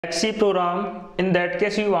C program, in that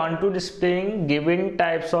case you want to displaying given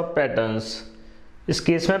types of patterns. इस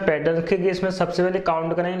case में pattern के case में सबसे पहले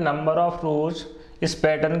काउंट करें नंबर ऑफ रोज। इस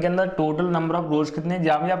पैटर्न के अंदर टोटल नंबर ऑफ रोज कितने,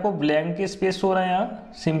 जहाँ भी आपको ब्लैंक के स्पेस हो रहे हैं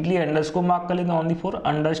यहाँ सिंपली अंडरस्कोर मार्क कर लेंगे only for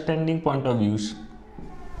understanding point of views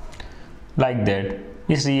like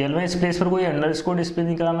that. इस रियल में स्पेस पर कोई अंडरस्कोर डिस्प्ले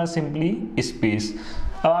नहीं कराना, सिंपली स्पेस।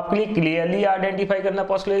 अब आपके लिए क्लियरली आइडेंटिफाई करना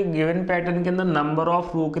पॉसिबल है गिवन पैटर्न के अंदर नंबर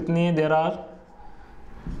ऑफ रो कितनी है, there are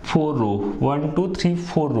 4 row, 1 2 3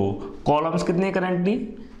 4 row. Columns कितने करंटली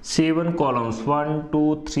 7 कॉलम्स, 1 2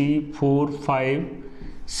 3 4 5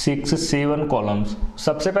 6 7 कॉलम्स।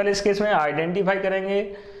 सबसे पहले इस केस में आइडेंटिफाई करेंगे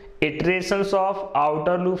iterations of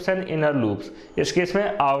outer loops and inner loops. इस केस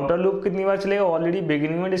में आउटर लूप कितनी बार चलेगा, ऑलरेडी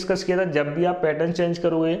बिगिनिंग में डिस्कस किया था। जब भी आप पैटर्न चेंज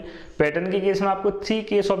करोगे, पैटर्न के केस में आपको 3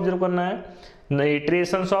 केस ऑब्जर्व करना है,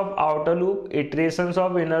 iterations of outer loop, iterations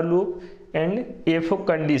of inner loop and if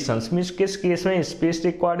conditions. Means किस केस में स्पेस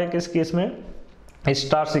रिक्वायर्ड है, किस केस में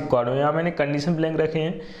स्टार्स रिक्वायर्ड है। यहाँ मैंने कंडीशन ब्लैंक रखे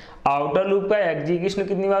हैं। आउटर लूप का एग्जीक्यूशन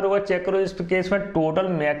कितनी बार होगा चेक करो। इस केस में टोटल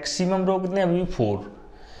मैक्सिमम रो कितने, अभी 4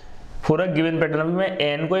 फॉर अ गिवन पैटर्न। अभी मैं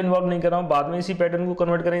एन को इन्वॉल्व नहीं कर रहा हूँ, बाद में इसी पैटर्न को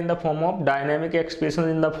कन्वर्ट करें in the form of dynamic expression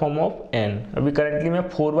in the form of N. अभी करंटली मैं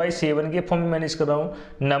 4/7 के फॉर्म में मैनेज कर रहा हूँ।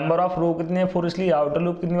 नंबर ऑफ रो कितने हैं 4, इसलिए आउटर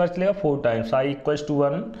लूप कितनी बार चलेगा 4 times, i =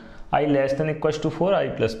 1, i less than equals to 4, i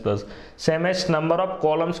plus plus। Same as number of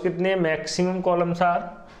columns कितने, maximum columns are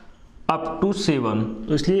up to 7,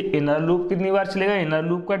 तो इसलिए इनर लूप कितनी बार चलेगा। इनर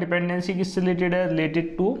लूप का डिपेंडेंसी किससे रिलेटेड है,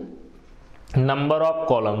 related to number of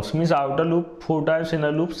columns. Means outer loop 4 times,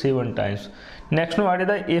 inner loop 7 times. Next में what is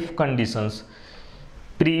the if conditions.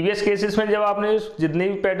 Previous cases में जब आपने जितने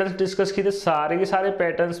भी पैटर्न्स डिस्कस किए थे, सारे के सारे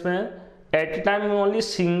पैटर्न्स में एट ए time only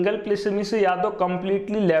single place means या तो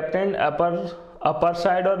completely left hand upper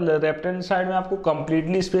side और लेफ्ट हैंड साइड में आपको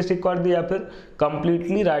कंप्लीटली स्पेस रिक्वायर्ड दिया, फिर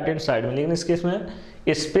कंप्लीटली राइट हैंड साइड में। लेकिन इस केस में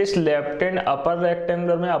स्पेस लेफ्ट हैंड अपर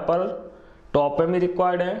रेक्टेंगुलर में अपर टॉप में भी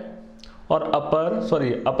रिक्वायर्ड है और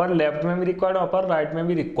अपर लेफ्ट में भी रिक्वायर्ड है, अपर राइट में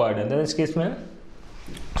भी रिक्वायर्ड है। देन इस केस में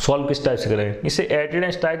सॉल्व किस टाइप से करेंगे, इसे एटेड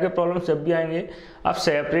एंड स्ट्राइक के प्रॉब्लम जब भी आएंगे आप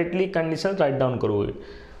सेपरेटली कंडीशन राइट डाउन करोगे।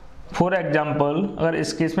 फॉर एग्जाम्पल अगर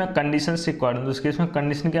इस केस में कंडीशन रिक्वायर्ड है तो इस केस में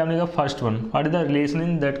कंडीशन क्या बनेगा, first one what is the relation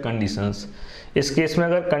in that conditions. इस केस में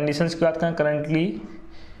अगर कंडीशंस की बात करें करंटली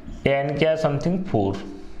एन क्या समथिंग 4,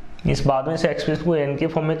 इस बाद में इस एक्सप्रेशन को एन के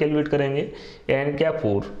फॉर्म में कैलकुलेट करेंगे। एन क्या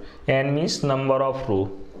 4, N means number of row.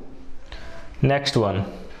 Next one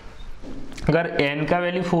अगर एन का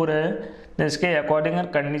वैल्यू 4 है तो इसके अकॉर्डिंग अगर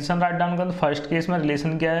कंडीशन राइट डाउन करें तो फर्स्ट केस में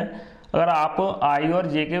रिलेशन क्या है, अगर आप आई और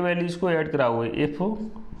जे के वैल्यूज को ऐड कराओगे, if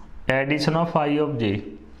addition of I of जे,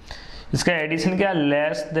 इसका एडिशन क्या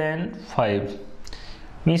लेस देन 5,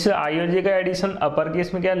 मीन्स आई और जे का एडिशन अपर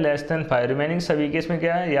केस में क्या है लेस देन 5, रिमेनिंग सभी केस में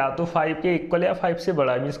क्या है या तो 5 के इक्वल या 5 से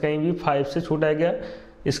बड़ा है। मीन्स कहीं भी 5 से छोटा है क्या,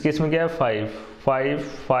 इस केस में क्या है 5 5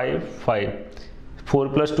 5 5, 4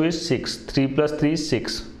 + 2 is 6, 3 + 3 is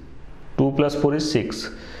 6, 2 + 4 is 6,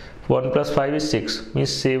 1 + 5 is 6,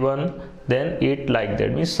 means 7 then 8 like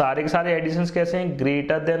that. Means सारे के सारे एडिशंस कैसे हैं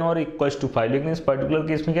ग्रेटर देन और इक्वल्स टू 5, लेकिन इस पर्टिकुलर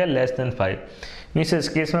केस में क्या है लेस देन 5। मीन्स इस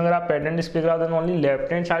केस में अगर आप पैटर्न डिस्प्ले कराओ then only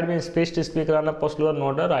left hand side में स्पेस डिस्प्ले कराना पॉसिबल और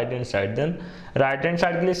not a right hand side. Then right hand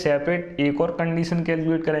side के लिए सेपरेट एक और कंडीशन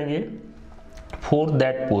कैलकुलेट करेंगे फॉर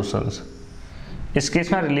दैट पोर्शंस। इस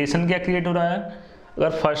केस में रिलेशन क्या क्रिएट हो रहा है, अगर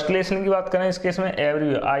फर्स्ट रिलेशन की बात करें इस केस में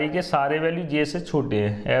एवरी आई के सारे वैल्यू जे से छोटे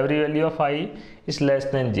हैं, every value of I is less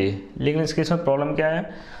than जे। लेकिन इस केस में प्रॉब्लम क्या है,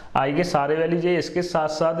 आई के सारे वैल्यू जे इसके साथ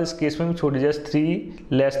साथ इस केस में भी छोटे, जैसे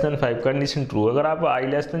 3 लेस देन 5 कंडीशन ट्रू। अगर आप आई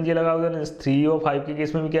लेस देन जे लगाओगे तो 3 और 5 के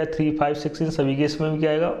केस में भी क्या है 3 5 6 इन सभी केस में भी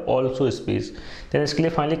क्या आएगा ऑल्सो स्पेस। देन इसके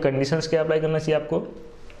लिए फाइनली कंडीशंस क्या अप्लाई करना चाहिए आपको।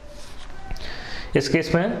 इस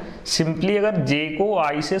केस में सिंपली अगर जे को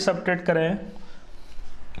आई से सब्ट्रैक्ट करें,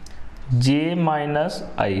 जे माइनस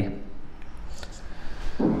आई,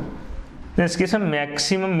 इस केस में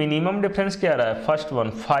मैक्सिमम मिनिमम डिफरेंस क्या रहा है, फर्स्ट वन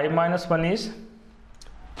 5 - 1 इज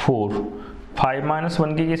 4, 5 -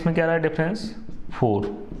 1 के केस में क्या रहा है difference 4,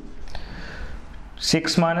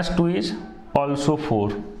 6 - 2 is also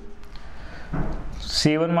 4,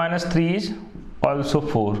 7 - 3 is also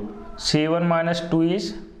 4, 7 - 2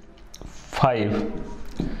 is 5,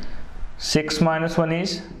 6 - 1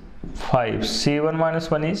 is 5, 7 -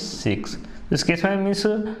 1 is 6। इस केस में मीन्स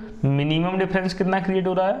मिनिमम डिफरेंस कितना क्रिएट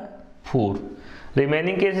हो रहा है 4।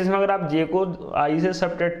 रिमेनिंग केसेस में अगर आप जे को आई से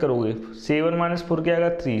सब्ट्रैक्ट करोगे 7 - 4 क्या आएगा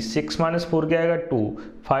 3, 6 - 4 क्या आएगा 2,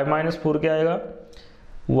 5 - 4 क्या आएगा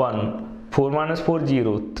 1, 4 - 4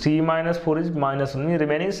 0, 3 - 4 इज -1।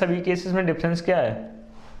 रिमेनिंग सभी केसेस में डिफरेंस क्या है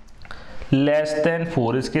लेस देन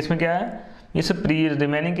 4। इस केस में क्या है इस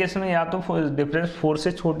रिमेनिंग केस में या तो डिफरेंस 4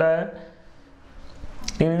 से छोटा है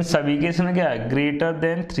लेकिन इन सभी केस में क्या है, ग्रेटर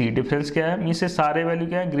देन 3, डिफरेंस क्या है, मीन से सारे वैल्यू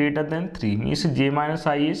क्या है, ग्रेटर देन 3, मीन से j minus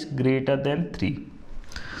I is greater than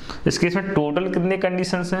 3। इस केस में टोटल कितने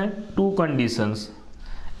कंडीशंस हैं, 2 कंडीशंस।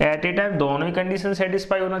 एट ए टाइम दोनों ही कंडीशन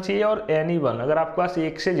सेटिस्फाई होना चाहिए और एनी वन, अगर आपके पास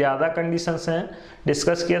एक से ज़्यादा कंडीशंस हैं,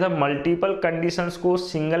 डिस्कस किया था मल्टीपल कंडीशंस को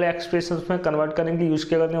सिंगल एक्सप्रेशंस में कन्वर्ट करने के लिए यूज़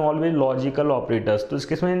किया करते हैं ऑलवेज लॉजिकल ऑपरेटर्स। तो इस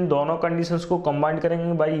केस में इन दोनों कंडीशंस को कंबाइन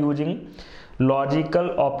करेंगे बाय यूजिंग लॉजिकल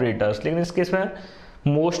ऑपरेटर्स। लेकिन इस केस में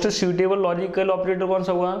मोस्ट सूटेबल लॉजिकल ऑपरेटर कौन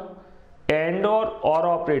सा हुआ, एंड और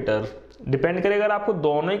ऑपरेटर। डिपेंड करेगा, अगर आपको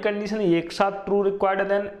दोनों ही कंडीशन एक साथ ट्रू रिक्वायर्ड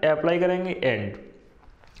देन अप्लाई करेंगे एंड,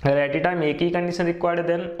 अगर एट ए टाइम एक ही कंडीशन रिक्वायर्ड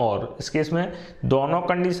देन और। इस केस में दोनों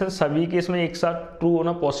कंडीशन सभी केस में एक साथ ट्रू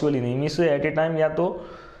होना पॉसिबल ही नहीं, मीन्स एट ए टाइम या तो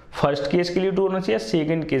फर्स्ट केस के लिए ट्रू होना चाहिए,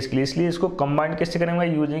 सेकंड केस के लिए, इसलिए इसको कंबाइन कैसे करेंगे,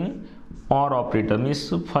 यूजिंग और operator. Means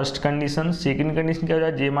first condition second condition क्या हो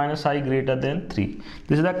जाए, j minus I greater than 3।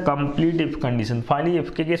 This is the complete if condition. Finally if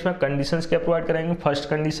के केस में कंडीशंस क्या प्रोवाइड करेंगे, first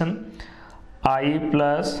condition i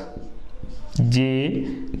plus j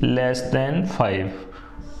less than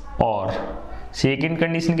 5 और सेकेंड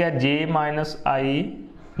कंडीशन क्या है, j माइनस आई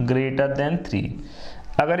ग्रेटर देन 3।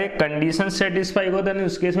 अगर एक कंडीशन सेटिस्फाई होता है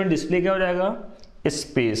उस केस में डिस्प्ले क्या हो जाएगा,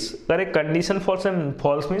 स्पेस। अगर एक कंडीशन फॉल्स है,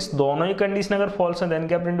 फॉल्स मीन्स दोनों ही कंडीशन अगर फॉल्स है देन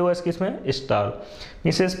क्या प्रिंट होगा इस केस में, स्टार।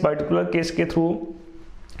 मीन्स इस पर्टिकुलर केस के थ्रू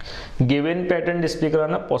गिवन पैटर्न डिस्प्ले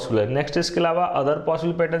कराना पॉसिबल है। नेक्स्ट इसके अलावा अदर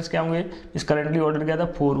पॉसिबल पैटर्न्स क्या होंगे, इस करंटली ऑर्डर किया था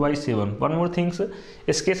 4/7। वन मोर थिंग्स,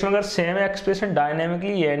 इस केस में अगर सेम एक्सप्रेशन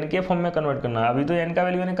डायनेमिकली एन के फॉर्म में कन्वर्ट करना है, अभी तो एन का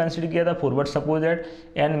वैल्यू मैंने कंसीडर किया था 4, but suppose that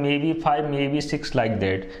N may be 5 may be 6 like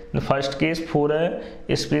that. First case 4 है,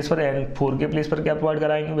 इस प्लेस पर एन 4 के प्लेस पर क्या प्रोवाइड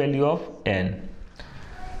कराएंगे, वैल्यू ऑफ एन।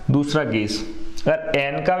 दूसरा केस, अगर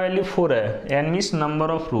n का वैल्यू 4 है, n मीन्स नंबर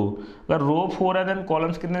ऑफ रो, अगर रो 4 है देन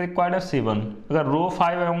कॉलम्स कितने रिक्वायर्ड है, 7। अगर रो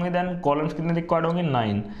 5 होंगे देन कॉलम्स कितने रिक्वायर्ड होंगे,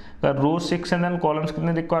 9। अगर रो 6 है देन कॉलम्स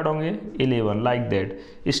कितने रिक्वायर्ड होंगे, 11, लाइक दैट।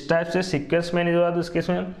 इस टाइप से सीक्वेंस मैनेज हो रहा है। तो इस केस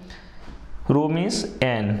में रो मीन्स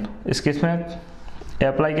n, इस केस में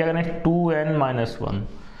अप्लाई क्या करें, 2n माइनस 1।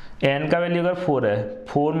 n का वैल्यू अगर 4 है,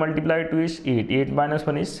 4 multiply 2 is 8, 8 minus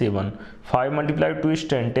 1 is 7, 5 multiply 2 is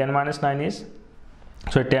 10, 10 minus 9 is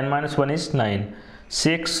 10 minus 1 is 9,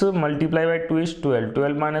 6 multiplied by 2 is 12,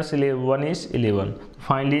 12 minus 1 is 11।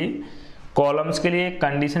 Finally columns के लिए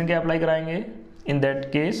कंडीशन क्या अप्लाई कराएंगे, in that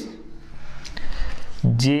case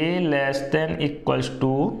j less than equals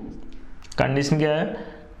to, condition क्या है,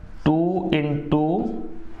 2 into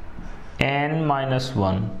n minus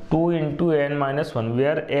 1, 2 into n minus 1,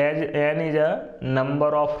 where as n is a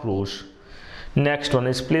number of rose. Next one,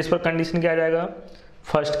 इस place पर condition क्या आ जाएगा,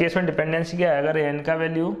 फर्स्ट केस में dependency क्या है, अगर n का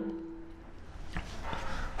वैल्यू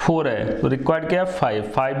 4 है तो रिक्वायर्ड क्या है, 5,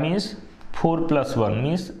 5 means 4 plus 1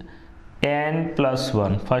 means n plus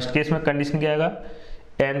 1। First case में कंडीशन क्या आएगा,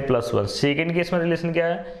 n प्लस 1। सेकेंड केस में रिलेशन क्या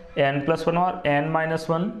है, n प्लस 1 और n माइनस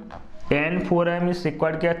 1। n 4 है मीन्स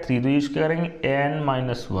रिक्वायर्ड क्या है, 3, तो यूज क्या करेंगे, n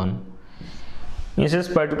माइनस 1। मीन्स इस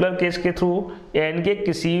पर्टिकुलर केस के थ्रू n के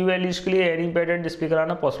किसी भी वैल्यूज के लिए एनी पैटर्न डिस्प्ले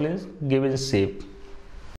कराना पॉसिबल गिवन शेप।